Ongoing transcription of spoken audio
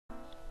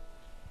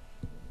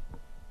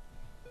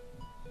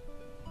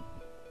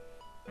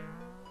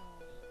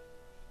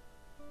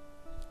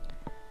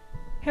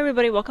Hey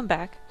everybody, welcome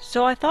back.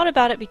 So I thought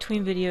about it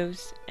between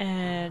videos,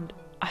 and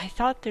I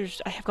thought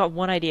I have got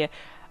one idea.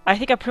 I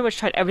think I pretty much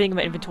tried everything in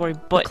my inventory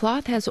The but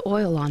cloth has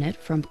oil on it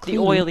from the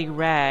cleaning. oily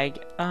rag.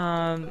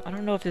 I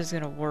don't know if this is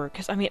gonna work,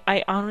 because I mean,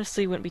 I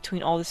honestly went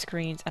between all the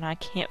screens and I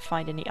can't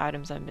find any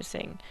items I'm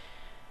missing.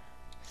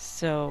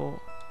 So,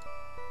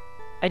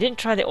 I didn't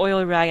try the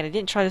oily rag and I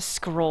didn't try the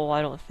scroll,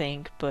 I don't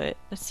think, but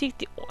let's see if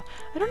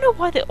I don't know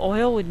why the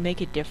oil would make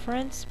a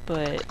difference,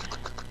 but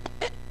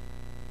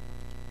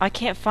I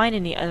can't find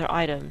any other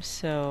items,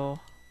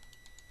 so...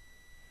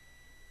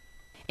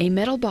 A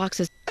metal box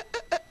is...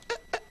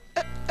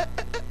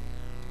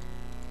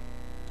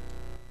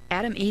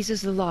 Adam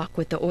eases the lock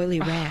with the oily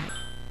rag.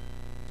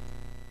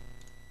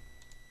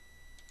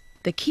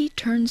 The key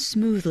turns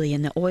smoothly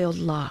in the oiled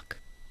lock.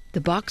 The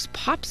box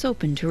pops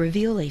open to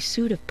reveal a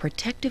suit of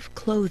protective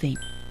clothing.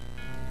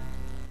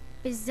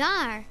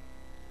 Bizarre.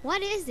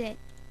 What is it?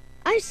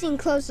 I've seen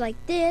clothes like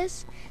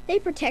this. They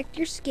protect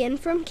your skin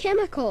from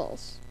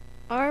chemicals.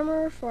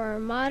 Armor for a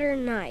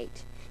modern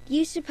knight. Do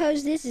you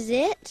suppose this is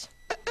it?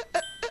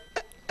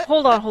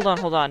 Hold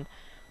on.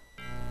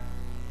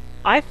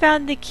 I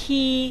found the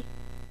key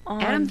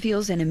on... Adam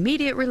feels an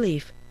immediate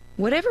relief.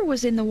 Whatever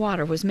was in the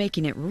water was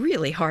making it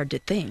really hard to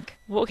think.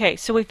 Okay,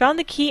 so we found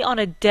the key on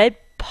a dead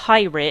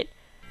pirate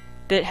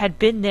that had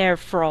been there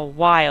for a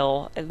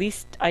while. At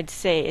least I'd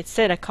say it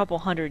said a couple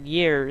 100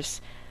 years.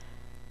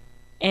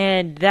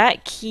 And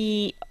that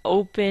key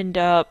opened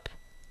up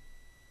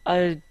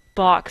a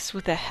box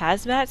with a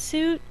hazmat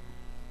suit.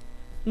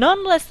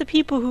 Nonetheless, the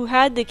people who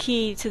had the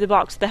key to the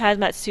box with the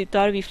hazmat suit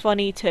thought it'd be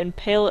funny to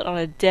impale it on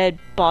a dead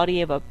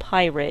body of a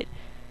pirate.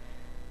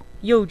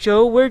 Yo,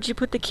 Joe, where'd you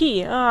put the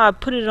key? Ah, I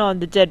put it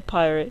on the dead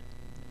pirate.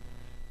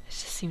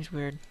 This just seems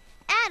weird.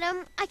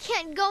 Adam, I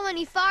can't go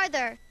any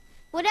farther.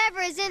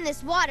 Whatever is in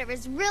this water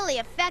is really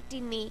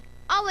affecting me.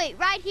 I'll wait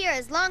right here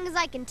as long as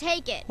I can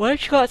take it. Why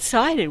don't you go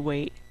outside and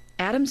wait?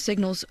 Adam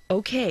signals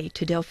okay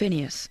to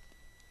Delphinius.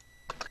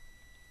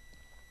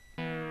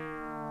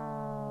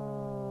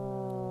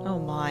 Oh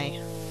my.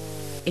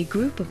 A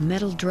group of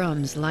metal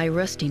drums lie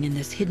rusting in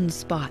this hidden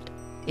spot.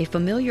 A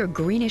familiar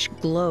greenish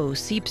glow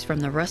seeps from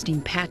the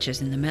rusting patches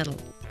in the metal.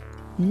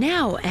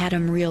 Now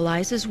Adam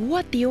realizes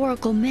what the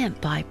oracle meant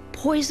by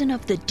poison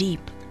of the deep.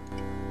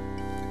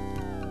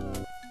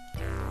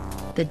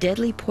 The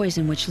deadly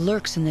poison which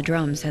lurks in the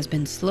drums has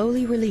been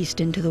slowly released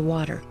into the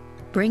water,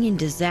 bringing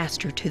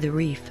disaster to the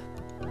reef.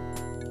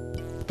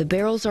 The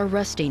barrels are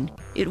rusting.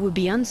 It would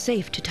be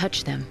unsafe to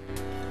touch them.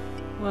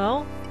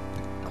 Well,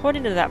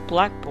 according to that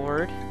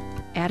blackboard...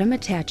 Adam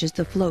attaches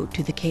the float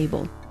to the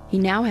cable. He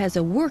now has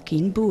a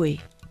working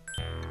buoy.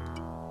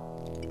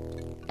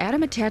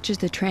 Adam attaches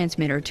the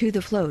transmitter to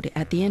the float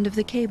at the end of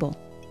the cable.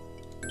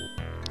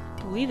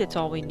 I believe that's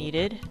all we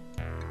needed.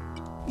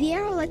 The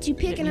arrow lets you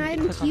pick an Didn't need to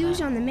item click to on use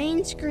that. on the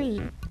main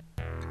screen.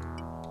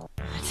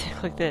 Let's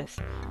click this.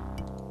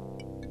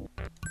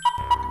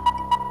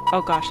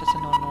 Oh gosh, that's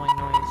an annoying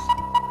noise.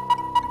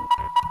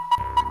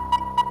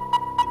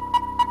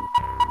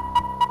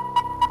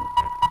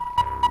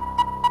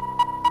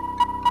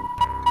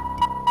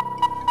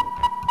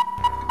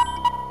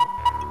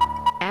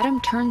 Adam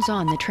turns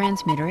on the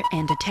transmitter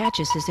and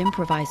attaches his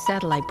improvised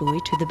satellite buoy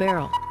to the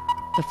barrel.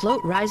 The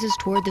float rises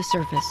toward the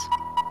surface.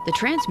 The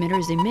transmitter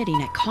is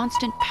emitting a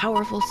constant,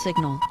 powerful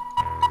signal.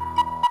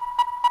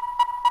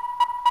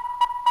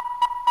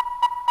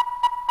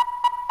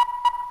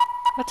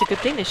 That's a good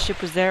thing this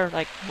ship was there,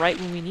 like, right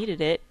when we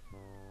needed it.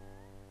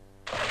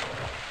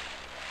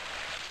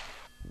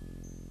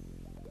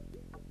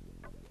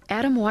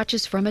 Adam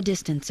watches from a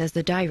distance as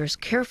the divers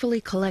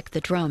carefully collect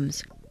the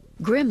drums.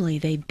 Grimly,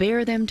 they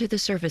bear them to the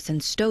surface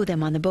and stow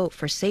them on the boat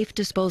for safe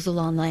disposal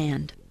on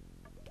land.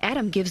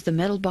 Adam gives the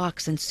metal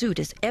box and suit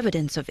as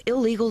evidence of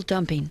illegal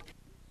dumping.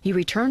 He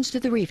returns to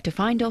the reef to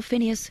find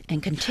Delphinius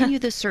and continue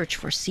the search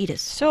for Cetus.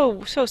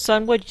 So,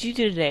 son, what did you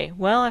do today?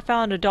 Well, I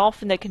found a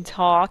dolphin that can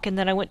talk, and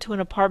then I went to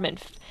an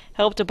apartment and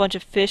helped a bunch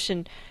of fish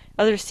and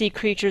other sea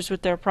creatures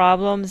with their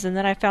problems, and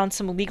then I found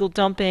some illegal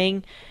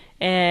dumping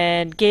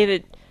and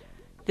gave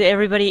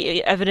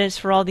everybody evidence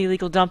for all the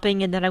illegal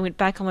dumping, and then I went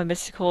back on my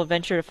mystical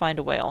adventure to find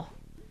a whale.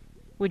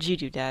 What'd you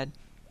do, Dad?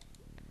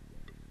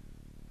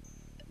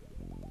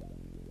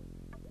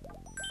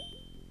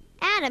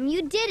 Adam,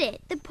 you did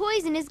it. The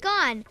poison is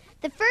gone.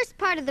 The first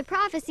part of the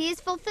prophecy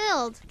is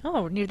fulfilled.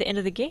 Oh, we're near the end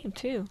of the game,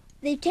 too.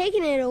 They've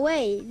taken it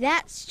away,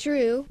 that's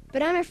true.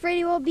 But I'm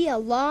afraid it will be a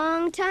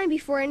long time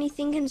before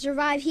anything can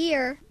survive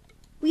here.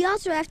 We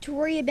also have to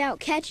worry about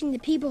catching the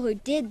people who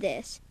did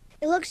this.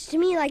 It looks to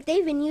me like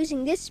they've been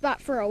using this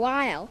spot for a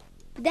while.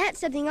 But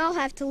that's something I'll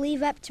have to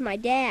leave up to my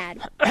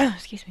dad.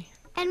 Excuse me.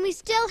 And we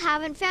still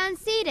haven't found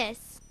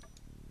Cetus.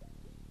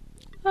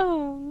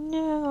 Oh,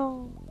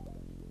 no.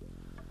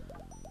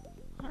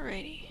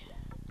 Alrighty.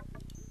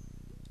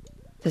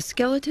 The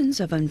skeletons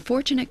of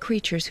unfortunate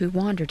creatures who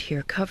wandered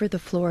here cover the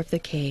floor of the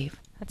cave.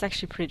 That's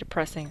actually pretty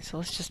depressing, so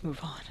let's just move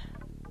on.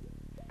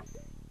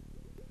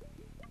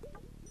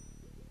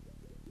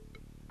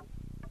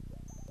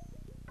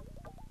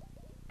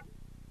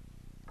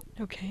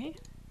 Okay.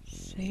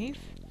 Save.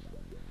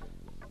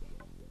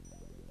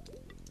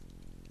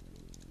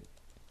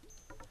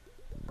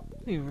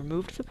 We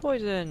removed the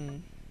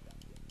poison.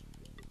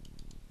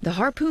 The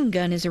harpoon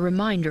gun is a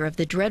reminder of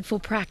the dreadful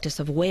practice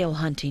of whale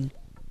hunting.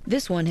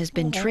 This one has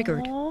been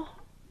triggered. Aw.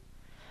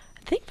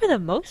 I think for the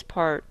most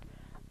part,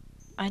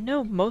 I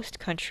know most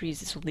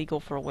countries it's legal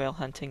for whale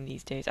hunting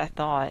these days. I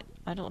thought.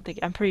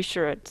 I'm pretty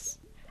sure it's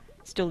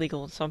still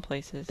legal in some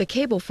places. The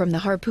cable from the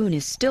harpoon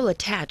is still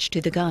attached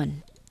to the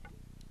gun.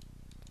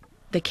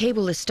 The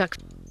cable is stuck.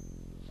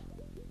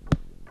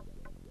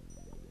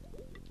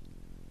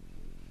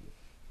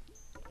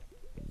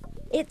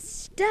 It's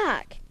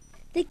stuck.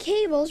 The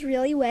cable's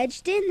really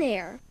wedged in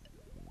there.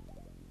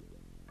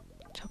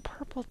 It's a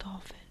purple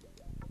dolphin.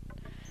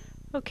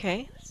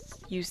 Okay, let's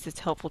use this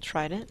helpful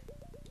trident.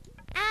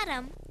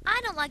 Adam,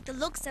 I don't like the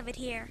looks of it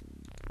here.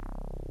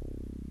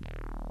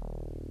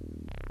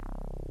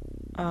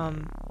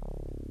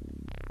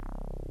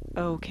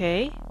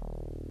 Okay.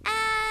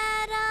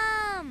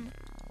 Adam!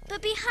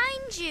 But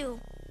behind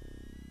you!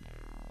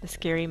 The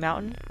scary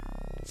mountain.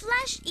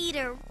 Flesh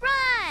eater,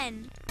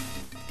 run!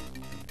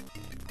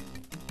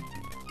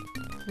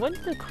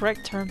 Wouldn't the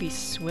correct term be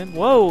swim?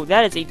 Whoa,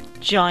 that is a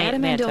giant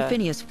Adam manta. and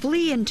Delphinius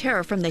flee in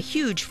terror from the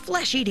huge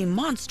flesh-eating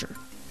monster.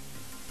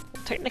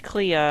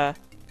 Technically,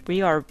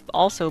 we are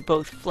also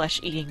both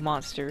flesh-eating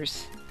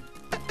monsters.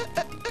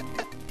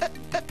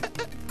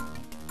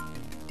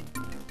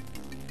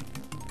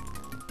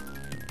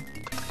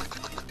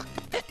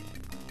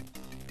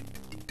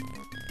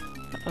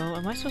 Uh-oh,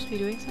 am I supposed to be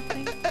doing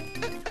something?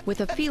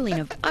 With a feeling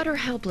of utter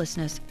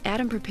helplessness,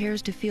 Adam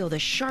prepares to feel the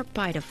sharp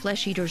bite of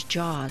Flesh Eater's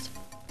jaws.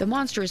 The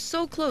monster is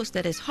so close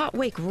that his hot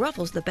wake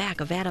ruffles the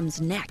back of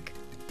Adam's neck.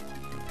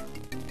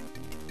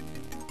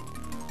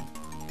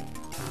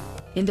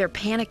 In their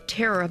panicked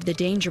terror of the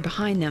danger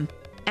behind them,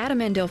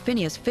 Adam and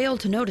Delphinius fail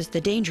to notice the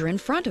danger in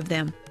front of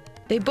them.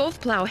 They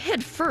both plow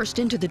head first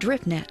into the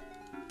drift net.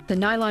 The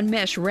nylon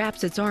mesh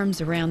wraps its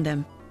arms around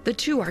them. The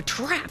two are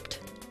trapped.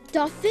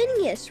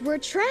 Delphinius, we're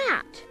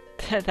trapped.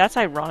 That's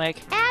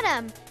ironic.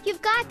 Adam,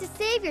 you've got to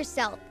save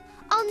yourself.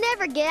 I'll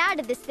never get out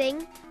of this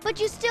thing, but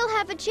you still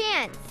have a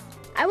chance.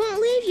 I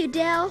won't leave you,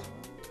 Del.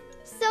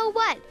 So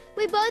what?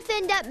 We both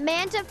end up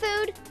manta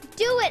food?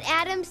 Do it,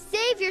 Adam.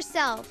 Save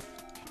yourself.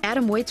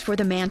 Adam waits for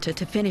the manta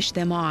to finish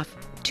them off.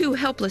 Two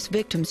helpless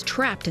victims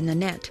trapped in the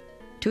net.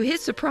 To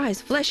his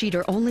surprise, Flesh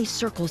Eater only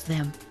circles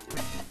them.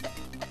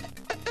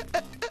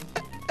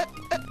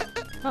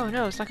 Oh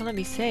no, it's not gonna let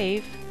me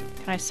save.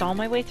 Can I saw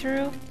my way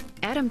through?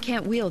 Adam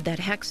can't wield that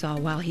hacksaw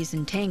while he's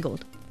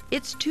entangled.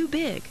 It's too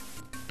big.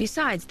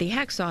 Besides, the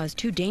hacksaw is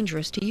too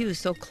dangerous to use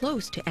so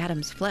close to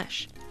Adam's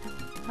flesh.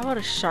 How about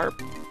a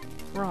sharp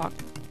rock?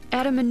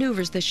 Adam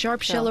maneuvers the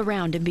sharp shell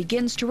around and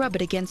begins to rub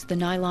it against the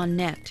nylon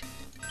net.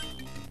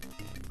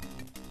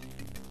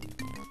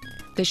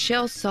 The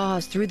shell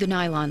saws through the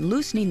nylon,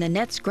 loosening the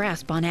net's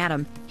grasp on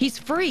Adam. He's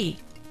free!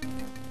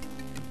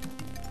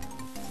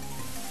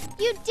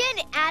 You did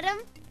it, Adam.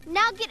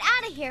 Now get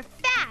out of here,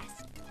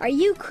 fast. Are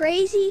you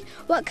crazy?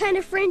 What kind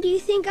of friend do you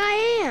think I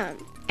am?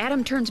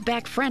 Adam turns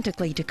back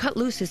frantically to cut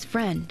loose his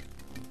friend.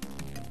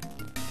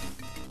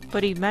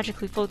 But he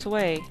magically floats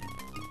away.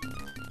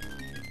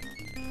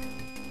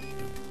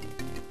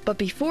 But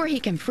before he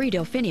can free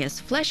Delphinius,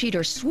 Flesh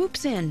Eater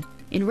swoops in.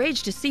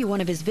 Enraged to see one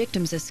of his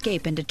victims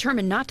escape and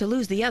determined not to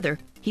lose the other,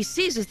 he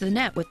seizes the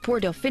net with poor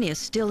Delphinius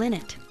still in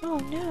it. Oh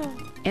no.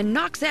 And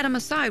knocks Adam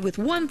aside with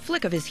one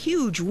flick of his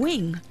huge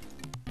wing.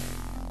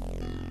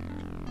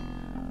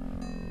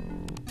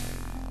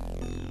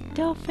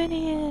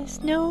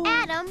 Delphinius, no.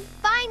 Adam,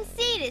 find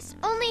Cetus.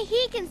 Only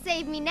he can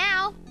save me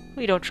now.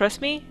 You don't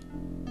trust me?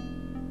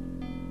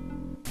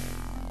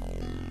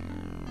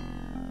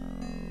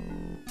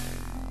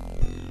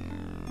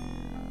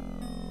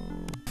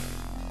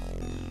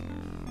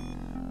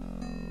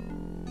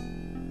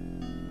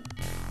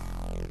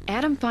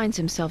 Adam finds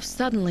himself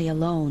suddenly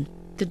alone.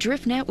 The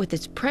drift net with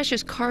its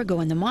precious cargo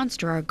and the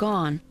monster are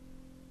gone.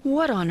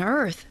 What on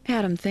earth,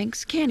 Adam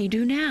thinks, can he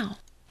do now?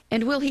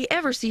 And will he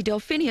ever see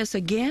Delphinius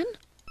again?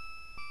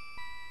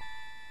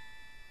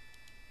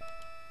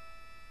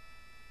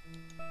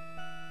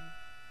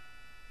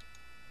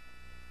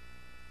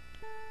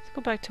 Let's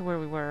go back to where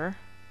we were.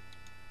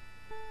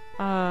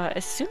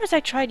 As soon as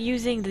I tried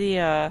using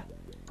the,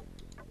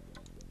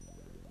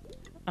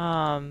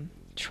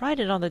 tried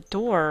it on the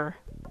door,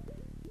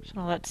 and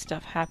all that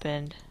stuff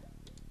happened.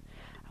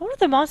 I wonder if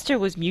the monster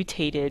was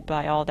mutated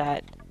by all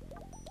that,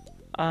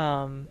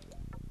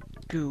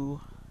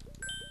 goo.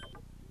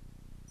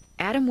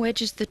 Adam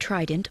wedges the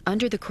trident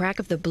under the crack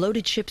of the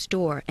bloated ship's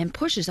door and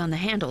pushes on the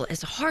handle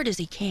as hard as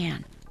he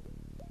can.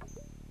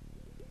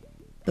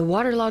 The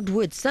waterlogged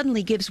wood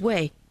suddenly gives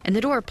way, and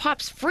the door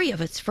pops free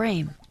of its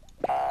frame.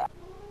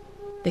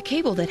 The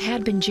cable that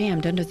had been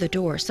jammed under the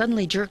door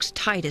suddenly jerks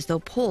tight as though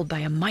pulled by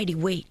a mighty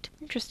weight.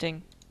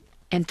 Interesting.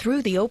 And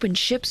through the open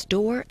ship's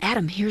door,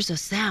 Adam hears a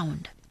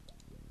sound.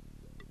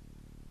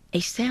 A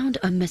sound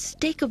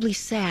unmistakably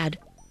sad,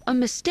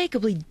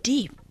 unmistakably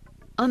deep,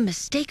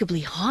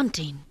 unmistakably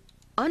haunting,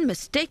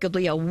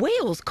 unmistakably a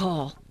whale's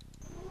call.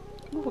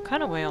 Ooh, what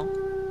kind of whale?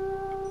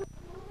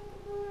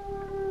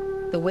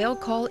 The whale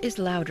call is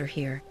louder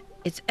here.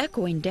 It's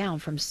echoing down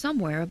from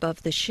somewhere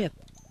above the ship.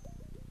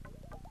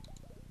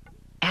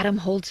 Adam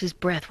holds his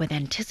breath with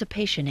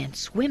anticipation and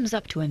swims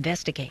up to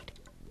investigate.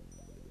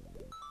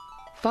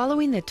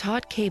 Following the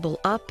taut cable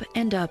up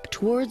and up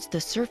towards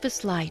the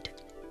surface light.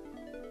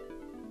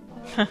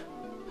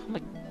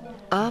 Like,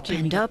 Up Jimmy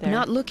and get up, there.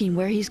 not looking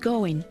where he's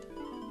going.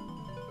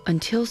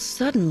 Until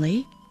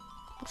suddenly...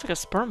 looks like a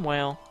sperm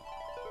whale.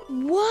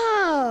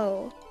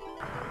 Whoa!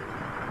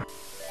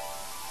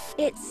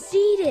 It's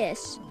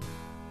Cetus.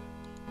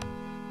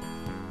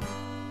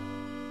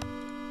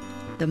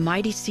 The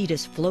mighty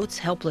Cetus floats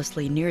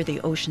helplessly near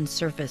the ocean's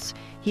surface.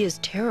 He is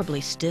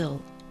terribly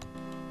still.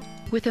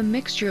 With a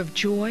mixture of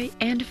joy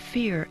and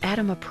fear,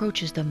 Adam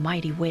approaches the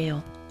mighty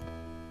whale.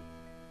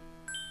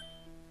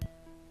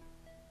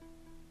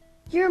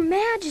 Your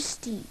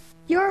Majesty,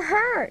 you're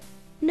hurt.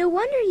 No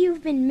wonder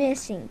you've been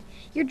missing.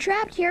 You're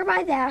trapped here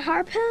by that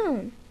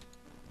harpoon.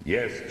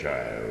 Yes,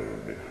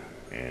 child,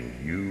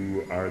 and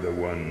you are the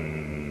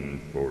one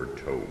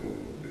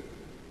foretold.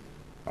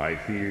 I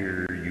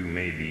fear you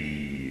may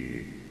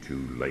be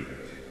too late.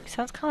 He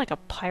sounds kind of like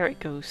a pirate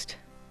ghost.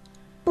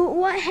 But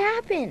what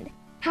happened?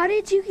 How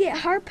did you get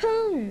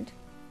harpooned?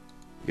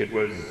 It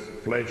was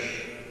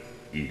Flesh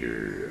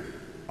Eater.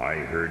 I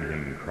heard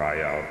him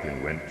cry out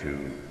and went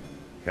to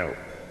help.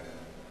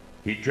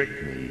 He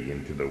tricked me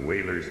into the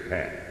whaler's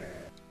path.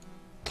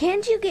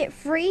 Can't you get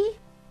free?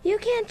 You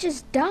can't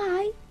just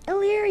die.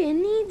 Illyria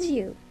needs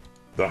you.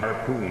 The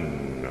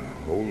harpoon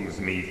holds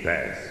me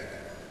fast.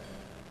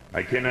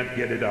 I cannot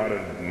get it out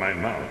of my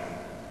mouth.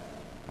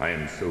 I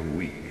am so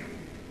weak.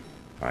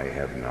 I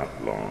have not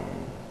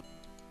long.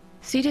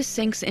 Cetus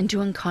sinks into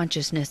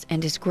unconsciousness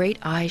and his great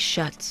eye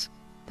shuts.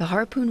 The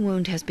harpoon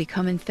wound has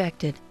become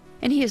infected,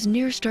 and he is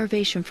near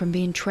starvation from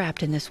being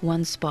trapped in this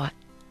one spot.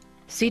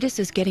 Cetus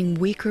is getting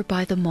weaker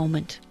by the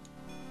moment.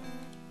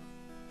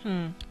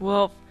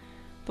 Well,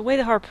 the way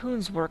the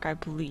harpoons work, I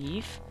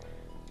believe,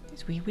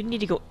 is we would need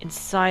to go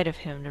inside of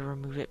him to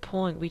remove it.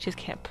 We just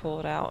can't pull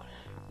it out.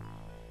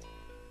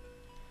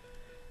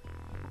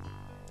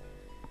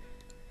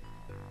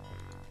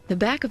 The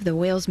back of the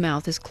whale's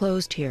mouth is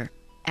closed here.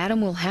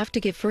 Adam will have to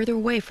get further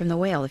away from the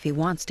whale if he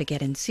wants to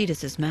get in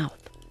Cetus's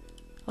mouth.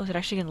 Oh, is it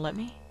actually gonna let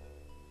me?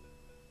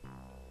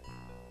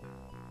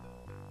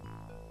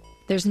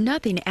 There's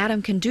nothing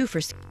Adam can do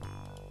for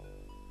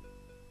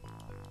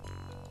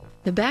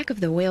The back of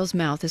the whale's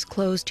mouth is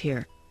closed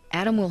here.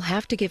 Adam will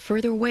have to get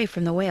further away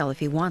from the whale if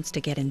he wants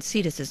to get in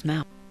Cetus's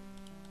mouth.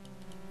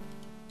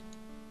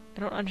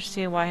 I don't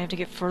understand why I have to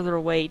get further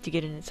away to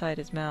get it inside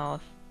his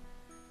mouth.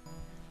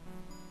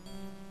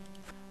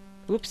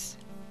 Oops.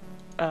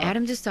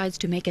 Adam decides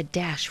to make a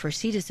dash for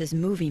Cetus's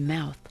moving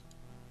mouth.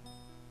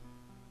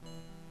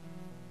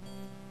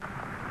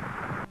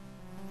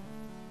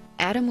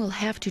 Adam will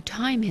have to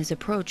time his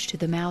approach to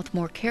the mouth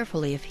more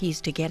carefully if he's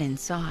to get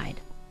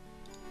inside.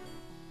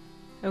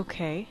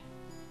 Okay.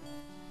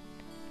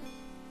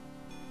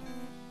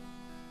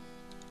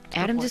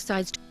 Adam for it.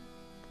 decides to...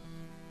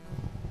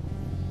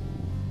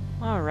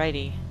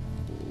 Alrighty.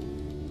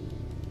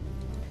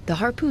 The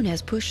harpoon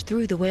has pushed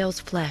through the whale's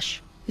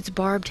flesh. Its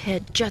barbed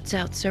head juts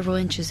out several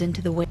inches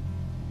into the whale.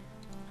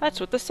 That's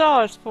what the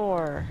saw is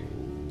for.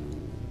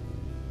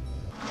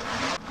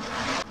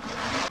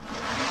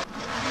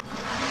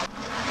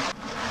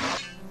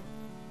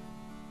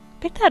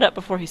 Pick that up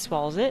before he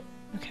swallows it.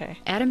 Okay.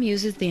 Adam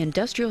uses the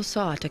industrial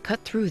saw to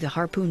cut through the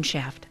harpoon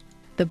shaft.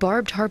 The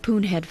barbed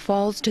harpoon head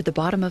falls to the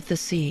bottom of the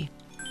sea.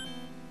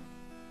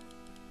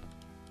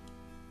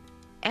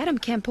 Adam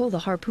can't pull the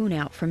harpoon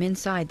out from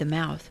inside the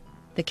mouth.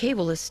 The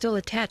cable is still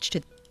attached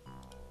to...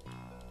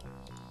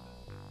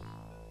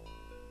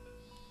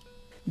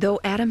 Though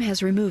Adam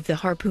has removed the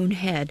harpoon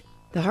head,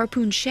 the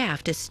harpoon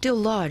shaft is still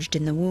lodged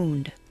in the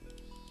wound.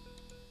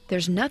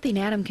 There's nothing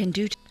Adam can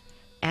do to...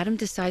 Adam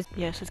decides...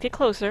 Yes, let's get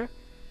closer.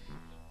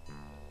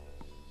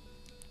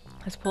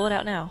 Let's pull it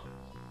out now.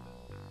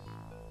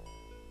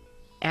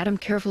 Adam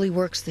carefully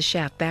works the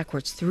shaft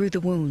backwards through the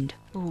wound.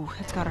 Ooh,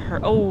 that's gotta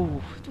hurt. Oh,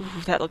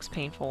 ooh, that looks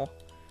painful.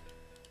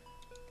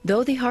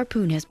 Though the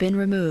harpoon has been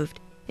removed,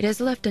 it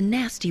has left a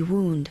nasty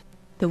wound.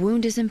 The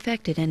wound is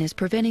infected and is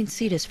preventing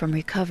Cetus from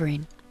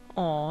recovering.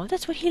 Aw,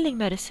 that's what healing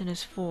medicine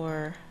is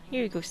for.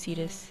 Here you go,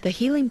 Cetus. The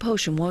healing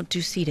potion won't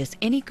do Cetus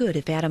any good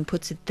if Adam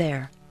puts it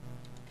there.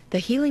 The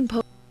healing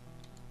potion...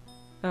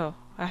 Oh,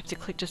 I have to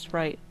click just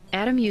right.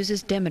 Adam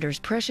uses Demeter's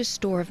precious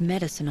store of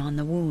medicine on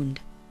the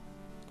wound.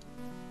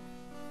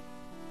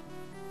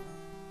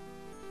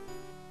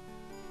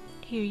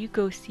 Here you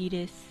go,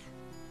 Cetus.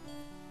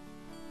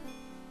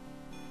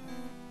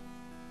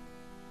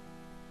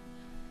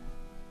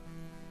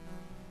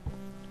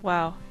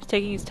 Wow, he's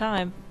taking his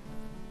time.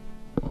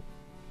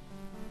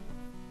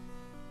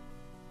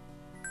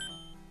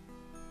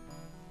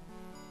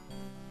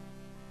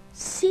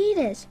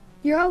 Cetus,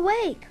 you're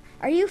awake.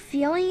 Are you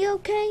feeling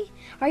okay?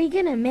 Are you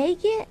gonna make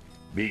it?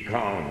 Be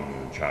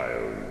calm,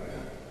 child.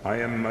 I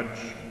am much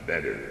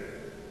better.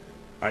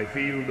 I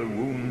feel the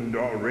wound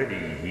already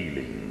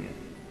healing.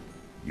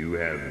 You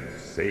have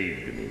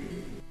saved me.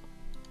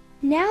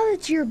 Now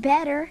that you're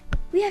better,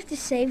 we have to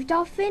save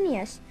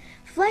Dolphinius.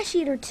 Flesh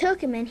Eater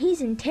took him and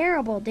he's in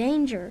terrible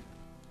danger.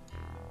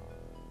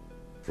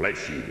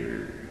 Flesh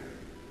Eater,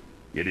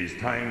 it is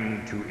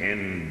time to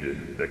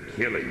end the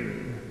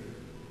killing.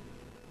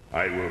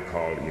 I will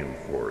call him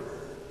forth.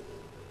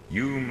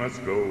 You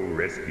must go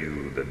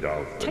rescue the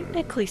dolphin.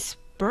 Technically,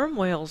 sperm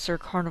whales are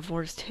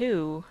carnivores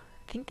too.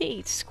 I think they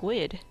eat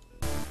squid.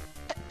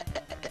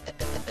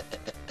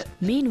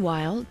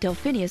 Meanwhile,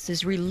 Delphinius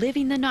is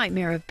reliving the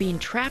nightmare of being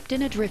trapped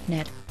in a drift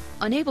net,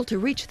 unable to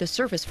reach the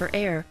surface for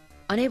air,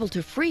 unable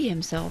to free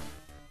himself.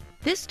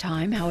 This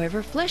time,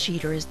 however, Flesh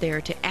Eater is there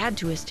to add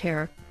to his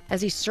terror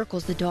as he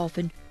circles the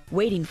dolphin,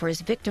 waiting for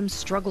his victim's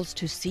struggles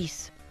to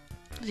cease.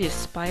 Is he a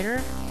spider?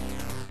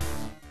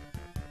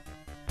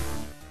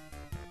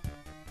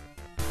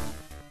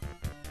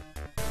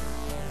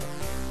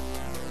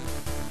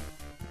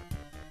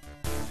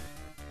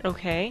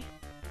 Okay.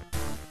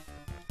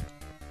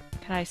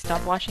 Can I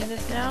stop watching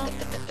this now?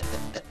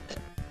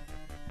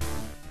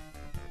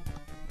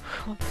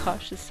 Oh my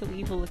gosh, this is so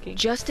evil looking.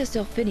 Just as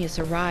Delphinius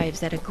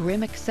arrives at a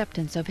grim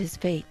acceptance of his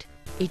fate,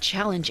 a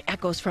challenge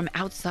echoes from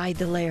outside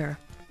the lair.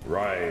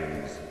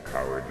 Rise,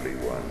 cowardly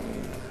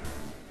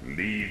one.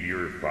 Leave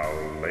your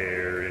foul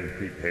lair and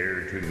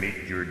prepare to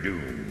meet your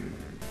doom.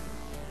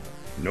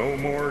 No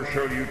more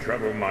shall you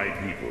trouble my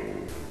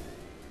people,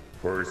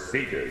 for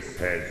Cetus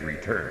has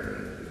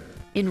returned.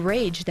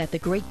 Enraged that the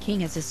great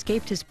king has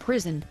escaped his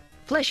prison,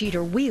 Flesh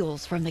Eater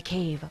wheels from the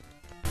cave.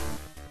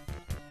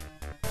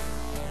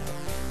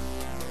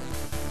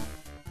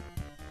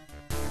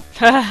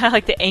 I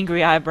like the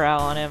angry eyebrow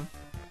on him.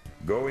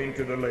 Go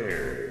into the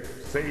lair.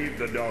 Save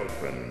the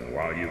dolphin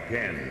while you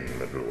can,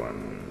 little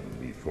one,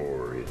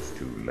 before it's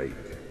too late.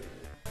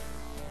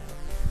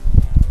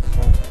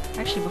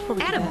 Actually, before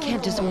we Adam do that,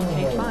 can't just...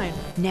 okay, fine.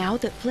 Now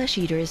that Flesh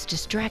Eater is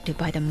distracted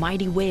by the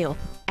mighty whale,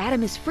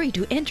 Adam is free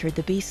to enter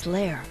the beast's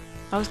lair.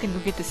 I was gonna go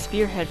get the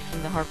spearhead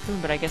from the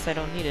harpoon, but I guess I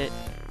don't need it.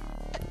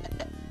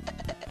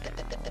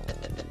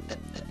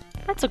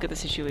 Let's look at the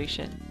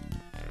situation.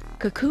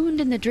 Cocooned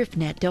in the drift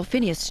net,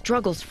 Delphinius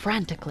struggles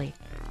frantically.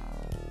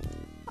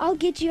 I'll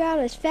get you out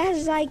as fast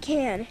as I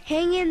can.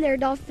 Hang in there,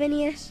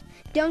 Dolphinius.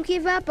 Don't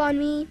give up on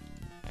me.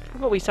 How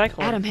about we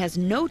cycle? Adam has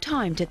no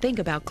time to think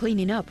about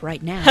cleaning up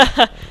right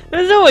now.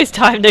 There's always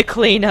time to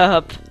clean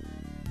up.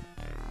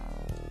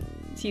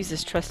 Let's use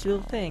this trusty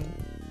little thing.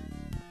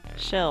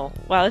 Shell.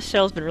 Wow, this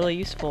shell's been really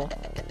useful.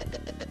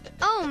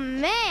 Oh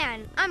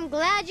man, I'm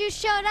glad you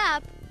showed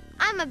up.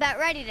 I'm about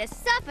ready to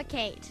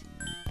suffocate.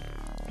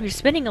 You're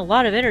spending a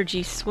lot of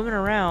energy swimming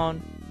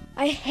around.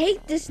 I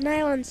hate this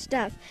nylon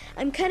stuff.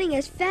 I'm cutting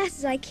as fast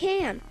as I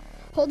can.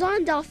 Hold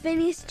on,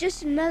 Dolphinius,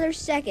 just another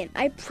second.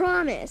 I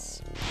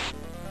promise.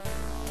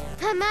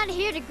 I'm out of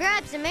here to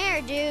grab some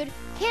air, dude.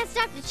 Can't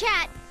stop to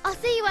chat. I'll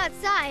see you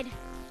outside.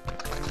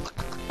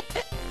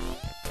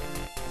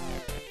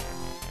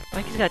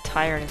 Mikey's got a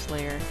tire in his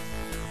lair.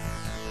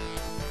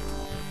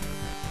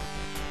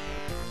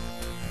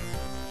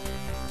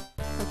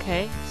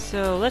 Okay,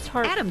 so let's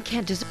Adam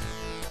can't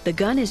The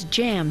gun is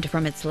jammed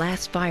from its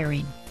last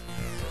firing.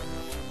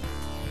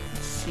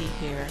 Let's see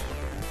here.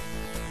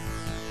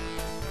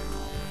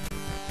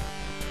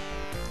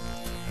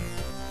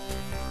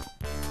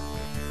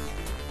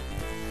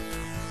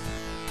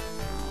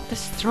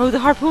 Let's throw the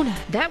harpoon at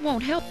it. That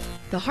won't help.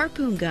 The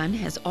harpoon gun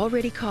has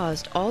already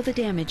caused all the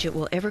damage it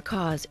will ever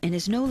cause and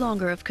is no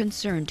longer of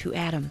concern to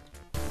Adam.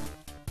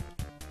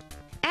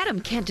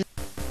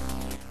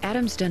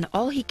 Adam's done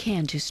all he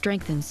can to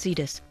strengthen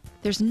Cetus.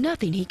 There's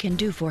nothing he can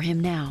do for him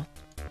now.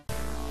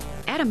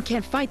 Adam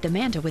can't fight the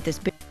manta with his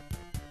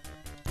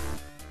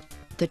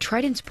The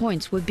trident's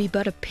points would be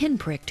but a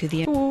pinprick to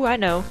the... Ooh, I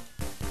know.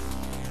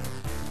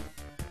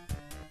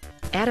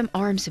 Adam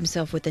arms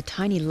himself with the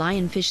tiny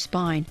lionfish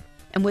spine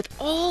and with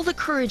all the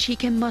courage he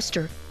can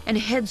muster and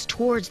heads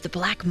towards the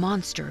black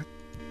monster.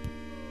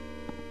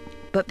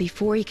 But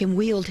before he can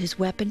wield his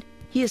weapon,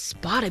 he is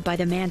spotted by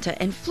the manta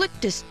and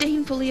flicked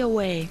disdainfully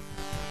away.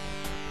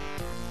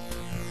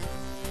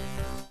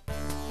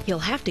 He'll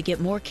have to get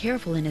more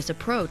careful in his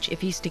approach if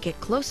he's to get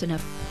close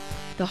enough.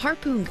 The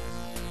harpoon...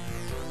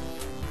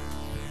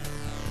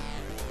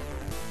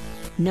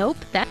 Nope,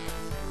 that...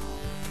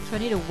 So I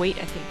need to wait,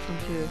 I think, from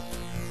here.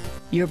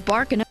 You're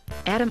barking up.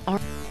 Adam...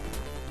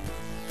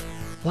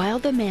 While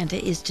the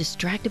manta is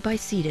distracted by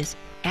Cetus,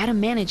 Adam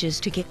manages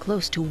to get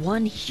close to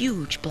one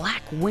huge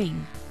black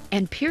wing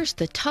and pierce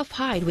the tough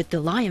hide with the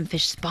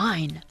lionfish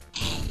spine.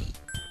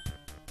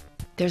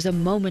 There's a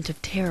moment of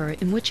terror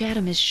in which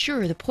Adam is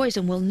sure the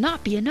poison will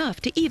not be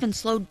enough to even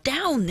slow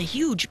down the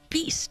huge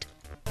beast.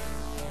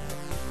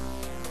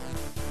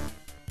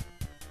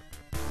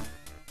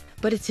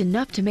 But it's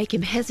enough to make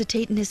him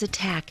hesitate in his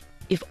attack,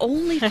 if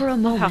only for a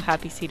moment. How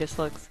happy Cetus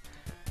looks.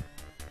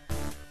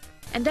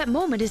 And that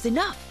moment is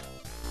enough.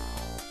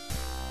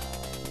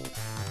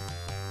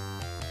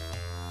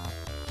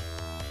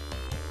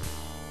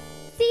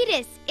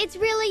 Cetus, it's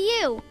really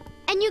you.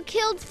 And you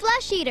killed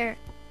Flesh Eater.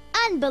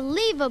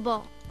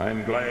 Unbelievable.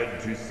 I'm glad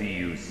to see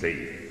you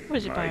safe. What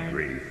is it, my Byron?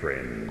 gray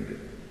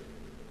friend.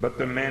 But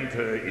the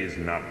manta is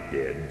not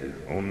dead,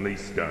 only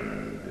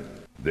stunned.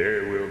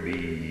 There will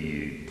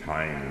be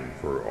time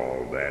for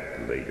all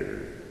that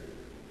later.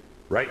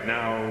 Right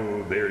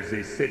now, there's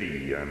a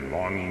city I'm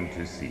longing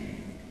to see,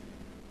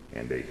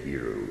 and a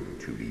hero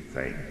to be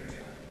thanked.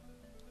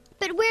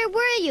 But where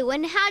were you,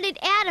 and how did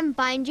Adam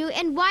find you,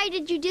 and why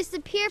did you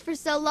disappear for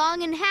so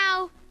long, and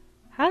how...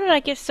 How did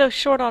I get so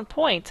short on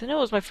points? I know it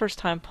was my first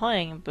time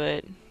playing,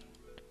 but...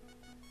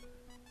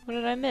 What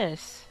did I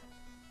miss?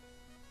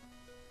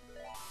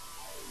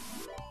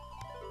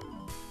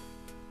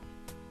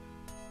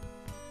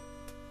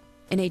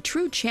 In a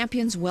true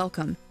champion's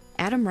welcome,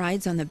 Adam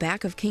rides on the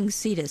back of King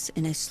Cetus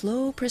in a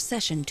slow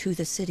procession to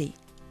the city.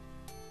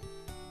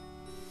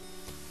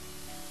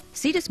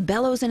 Cetus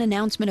bellows an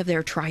announcement of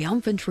their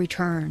triumphant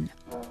return.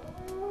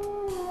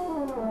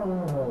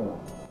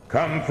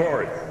 Come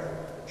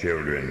forth,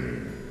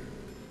 children.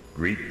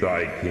 Greet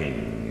thy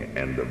king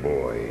and the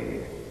boy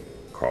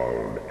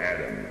called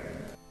Adam.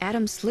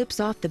 Adam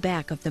slips off the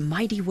back of the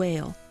mighty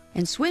whale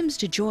and swims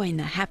to join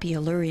the happy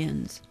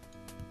Illyrians.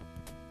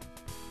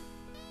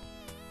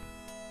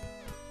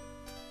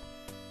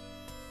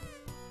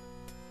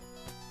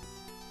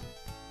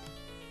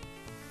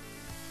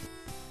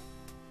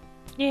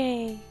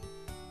 Yay!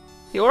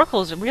 The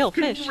Oracle's a real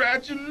fish.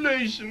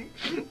 Congratulations,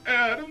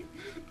 Adam.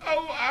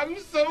 Oh, I'm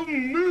so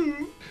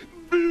moved.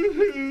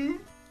 Boo-hoo.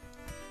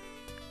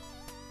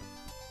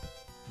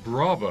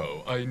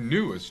 Bravo. I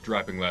knew a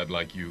strapping lad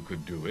like you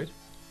could do it.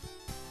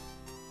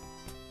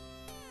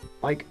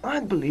 Like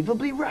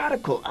unbelievably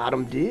radical,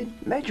 Adam did.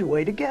 Major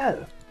way to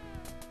go.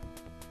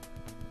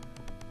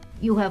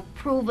 You have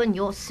proven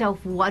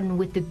yourself one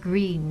with the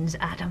Greens,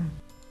 Adam.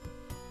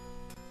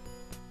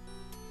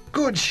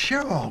 Good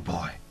show, old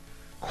boy.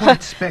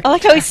 Quite spectacular. I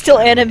like how he's still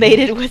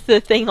animated with the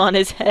thing on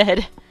his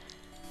head.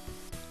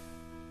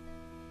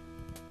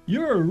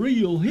 You're a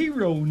real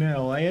hero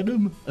now,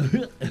 Adam.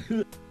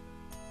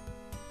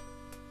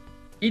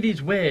 It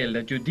is well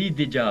that you did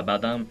the job,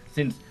 Adam,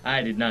 since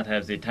I did not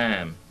have the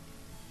time.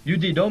 You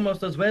did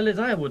almost as well as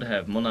I would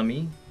have, mon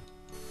ami.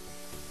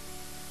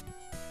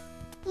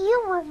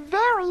 You were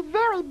very,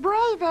 very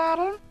brave,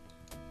 Adam.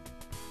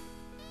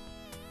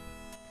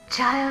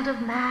 Child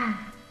of man,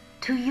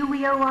 to you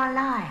we owe our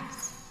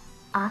lives.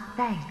 Our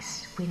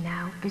thanks we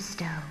now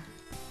bestow.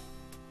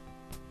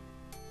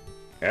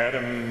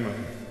 Adam,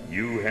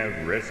 you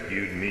have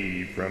rescued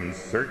me from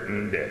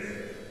certain death.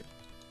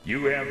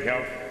 You have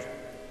helped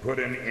put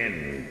an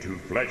end to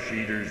Flesh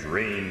Eater's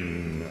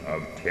reign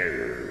of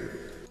terror.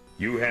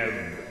 You have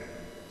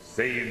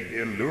saved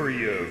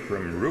Illyria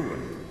from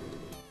ruin.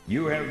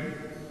 You have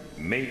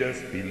made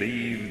us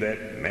believe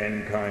that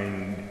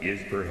mankind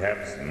is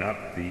perhaps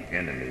not the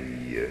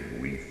enemy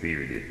we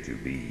feared it to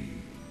be.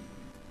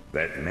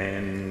 That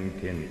man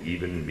can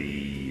even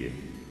be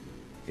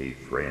a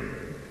friend.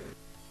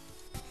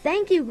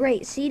 Thank you,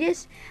 great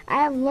Cetus.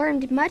 I have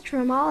learned much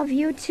from all of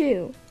you,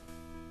 too.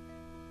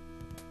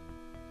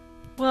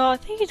 Well, I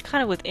think it's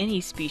kind of with any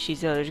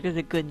species, though. There's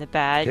the good and the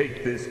bad.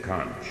 Take this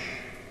conch.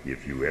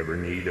 If you ever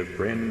need a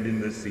friend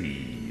in the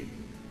sea,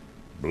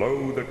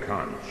 blow the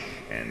conch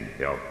and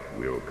help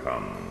will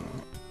come.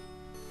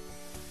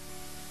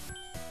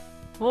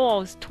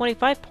 Whoa, it's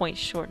 25 points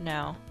short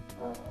now.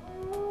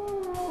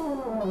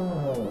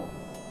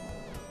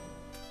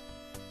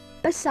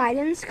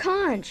 Poseidon's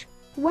conch.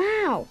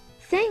 Wow.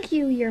 Thank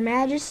you, Your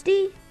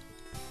Majesty.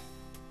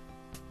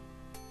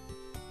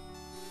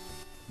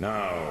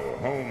 Now,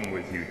 home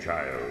with you,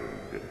 child.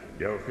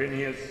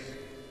 Delphinius,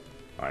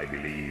 I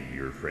believe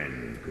your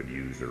friend could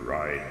use a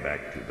ride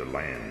back to the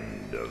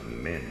land of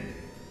men.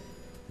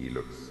 He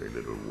looks a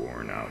little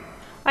worn out.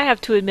 I have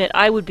to admit,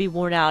 I would be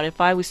worn out if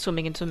I was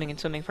swimming and swimming and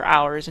swimming for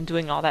hours and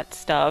doing all that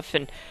stuff,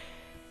 and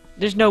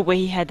there's no way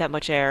he had that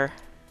much air.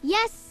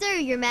 Yes, sir,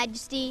 Your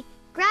Majesty.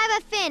 Grab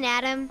a fin,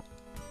 Adam.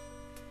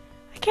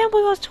 I can't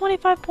believe I was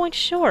 25 points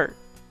short.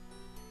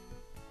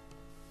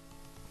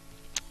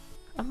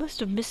 I must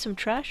have missed some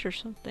trash or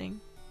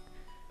something.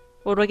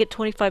 Or do I get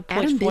 25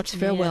 points Adam for bids watching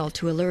the farewell end?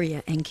 to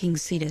Illyria and King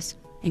Cetus,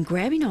 and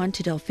grabbing on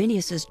to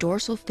Delphinius's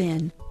dorsal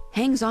fin,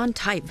 hangs on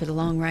tight for the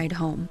long ride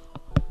home.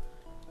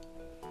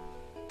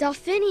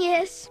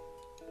 Delphinius.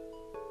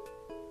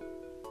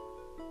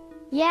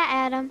 Yeah,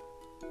 Adam.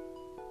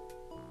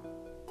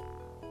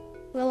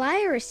 Will I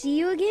ever see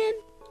you again?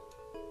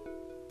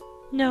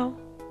 No.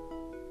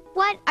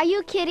 What? Are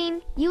you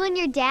kidding? You and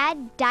your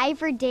dad,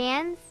 Diver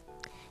Dan's?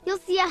 You'll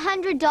see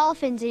 100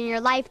 dolphins in your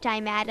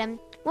lifetime, Adam.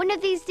 One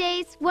of these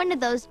days, one of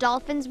those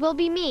dolphins will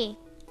be me.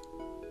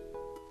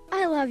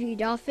 I love you,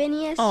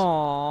 Delphinius.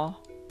 Aww.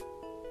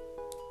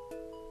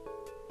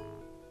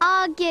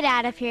 Oh, get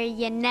out of here,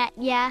 you nut,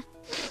 yeah.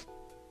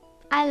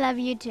 I love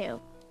you too.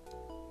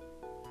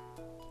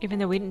 Even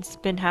though we didn't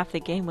spend half the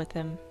game with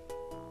him.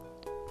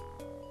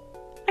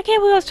 I can't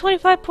believe I was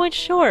 25 points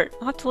short.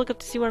 I'll have to look up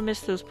to see where I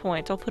missed those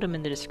points. I'll put them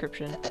in the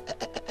description.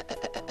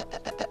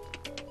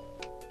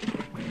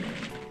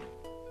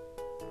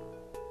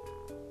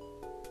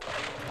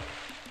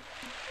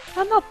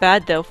 I'm not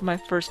bad though for my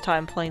first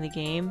time playing the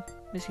game.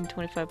 Missing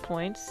 25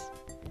 points.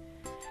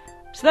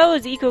 So that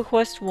was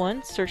EcoQuest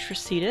 1, Search for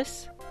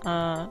Cetus.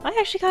 I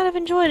actually kind of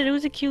enjoyed it. It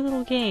was a cute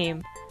little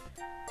game.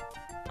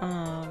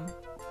 I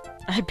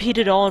beat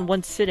it all in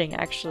one sitting,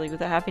 actually,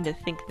 without having to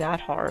think that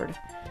hard.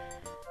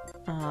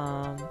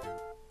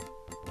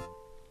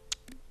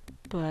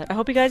 But I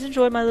hope you guys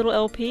enjoyed my little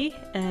LP,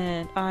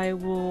 and I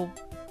will...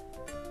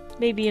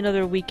 Maybe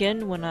another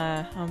weekend when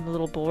I'm a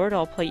little bored,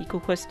 I'll play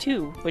EcoQuest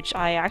 2, which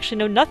I actually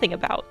know nothing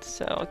about.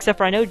 So, except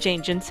for I know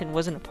Jane Jensen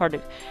wasn't a part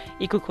of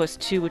EcoQuest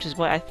 2, which is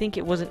why I think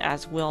it wasn't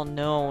as well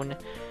known.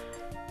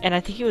 And I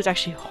think it was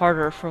actually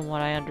harder from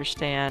what I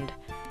understand.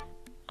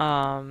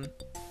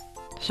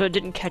 So it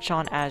didn't catch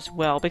on as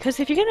well. Because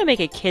if you're going to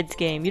make a kids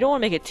game, you don't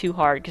want to make it too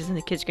hard, because then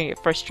the kids are going to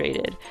get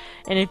frustrated.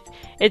 And if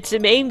it's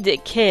aimed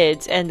at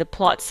kids and the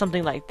plot's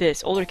something like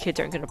this, older kids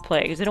aren't going to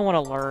play because they don't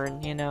want to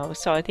learn, you know.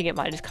 So I think it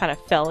might just kind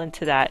of fell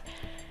into that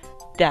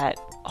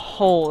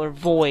hole or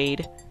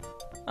void.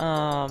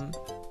 But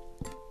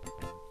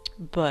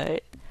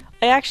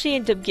I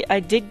actually I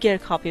did get a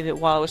copy of it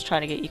while I was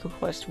trying to get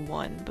EcoQuest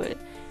 1, but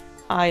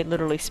I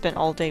literally spent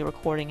all day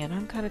recording and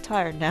I'm kind of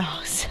tired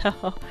now,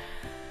 so...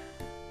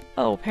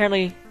 Oh,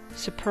 apparently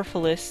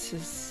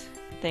Superfluous'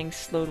 thing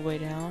slowed way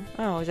down.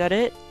 Oh, is that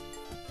it?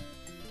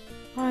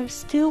 I'm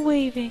still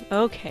waving.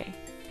 Okay.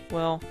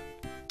 Well.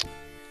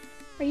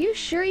 Are you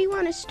sure you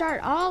want to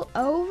start all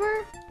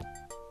over?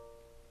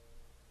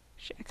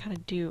 I kind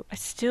of do. I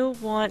still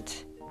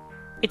want...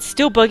 It's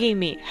still bugging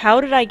me. How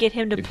did I get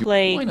him to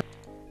play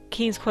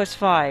King's Quest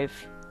V? I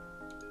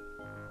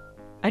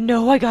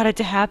know I got it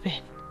to happen.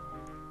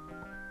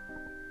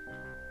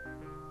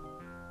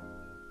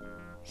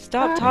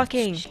 Stop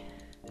talking!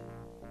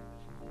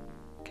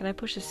 Can I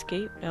push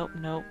escape? Nope,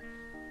 nope.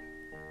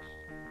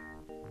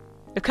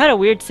 It's kind of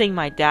weird seeing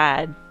my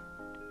dad.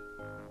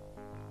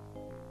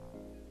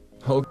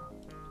 Oh.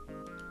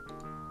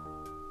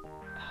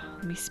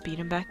 Let me speed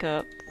him back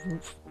up.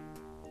 Oof.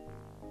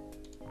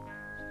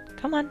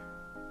 Come on.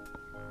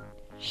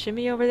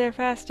 Shimmy over there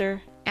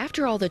faster.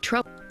 After all the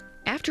trouble...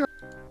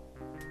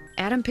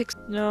 Adam picks...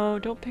 No,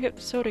 don't pick up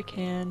the soda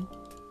can.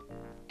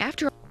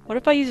 After... What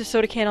if I use a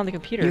soda can on the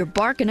computer? You're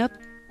barking up...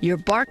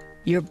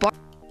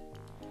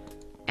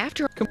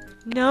 After...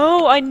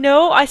 No, I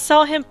know! I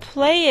saw him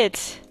play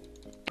it!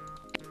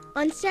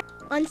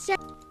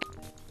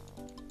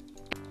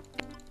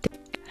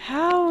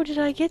 How did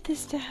I get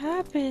this to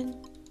happen?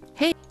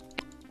 Hey!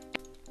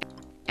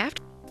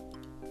 After...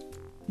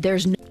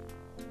 There's no...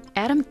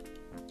 Adam...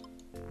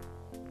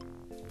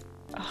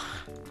 Ugh.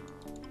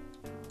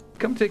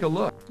 Come take a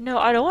look. No,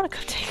 I don't want to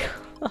come take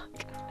a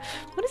look.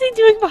 What is he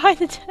doing behind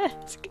the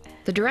desk?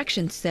 The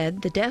directions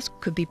said the desk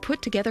could be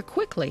put together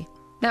quickly.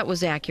 That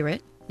was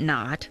accurate.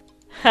 Not.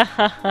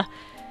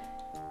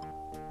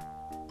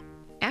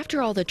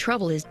 After all the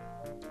trouble is...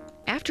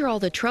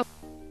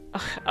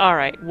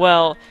 Alright,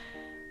 well...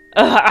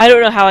 I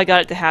don't know how I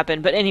got it to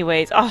happen, but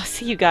anyways, I'll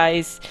see you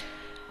guys.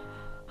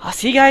 I'll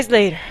see you guys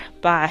later.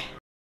 Bye.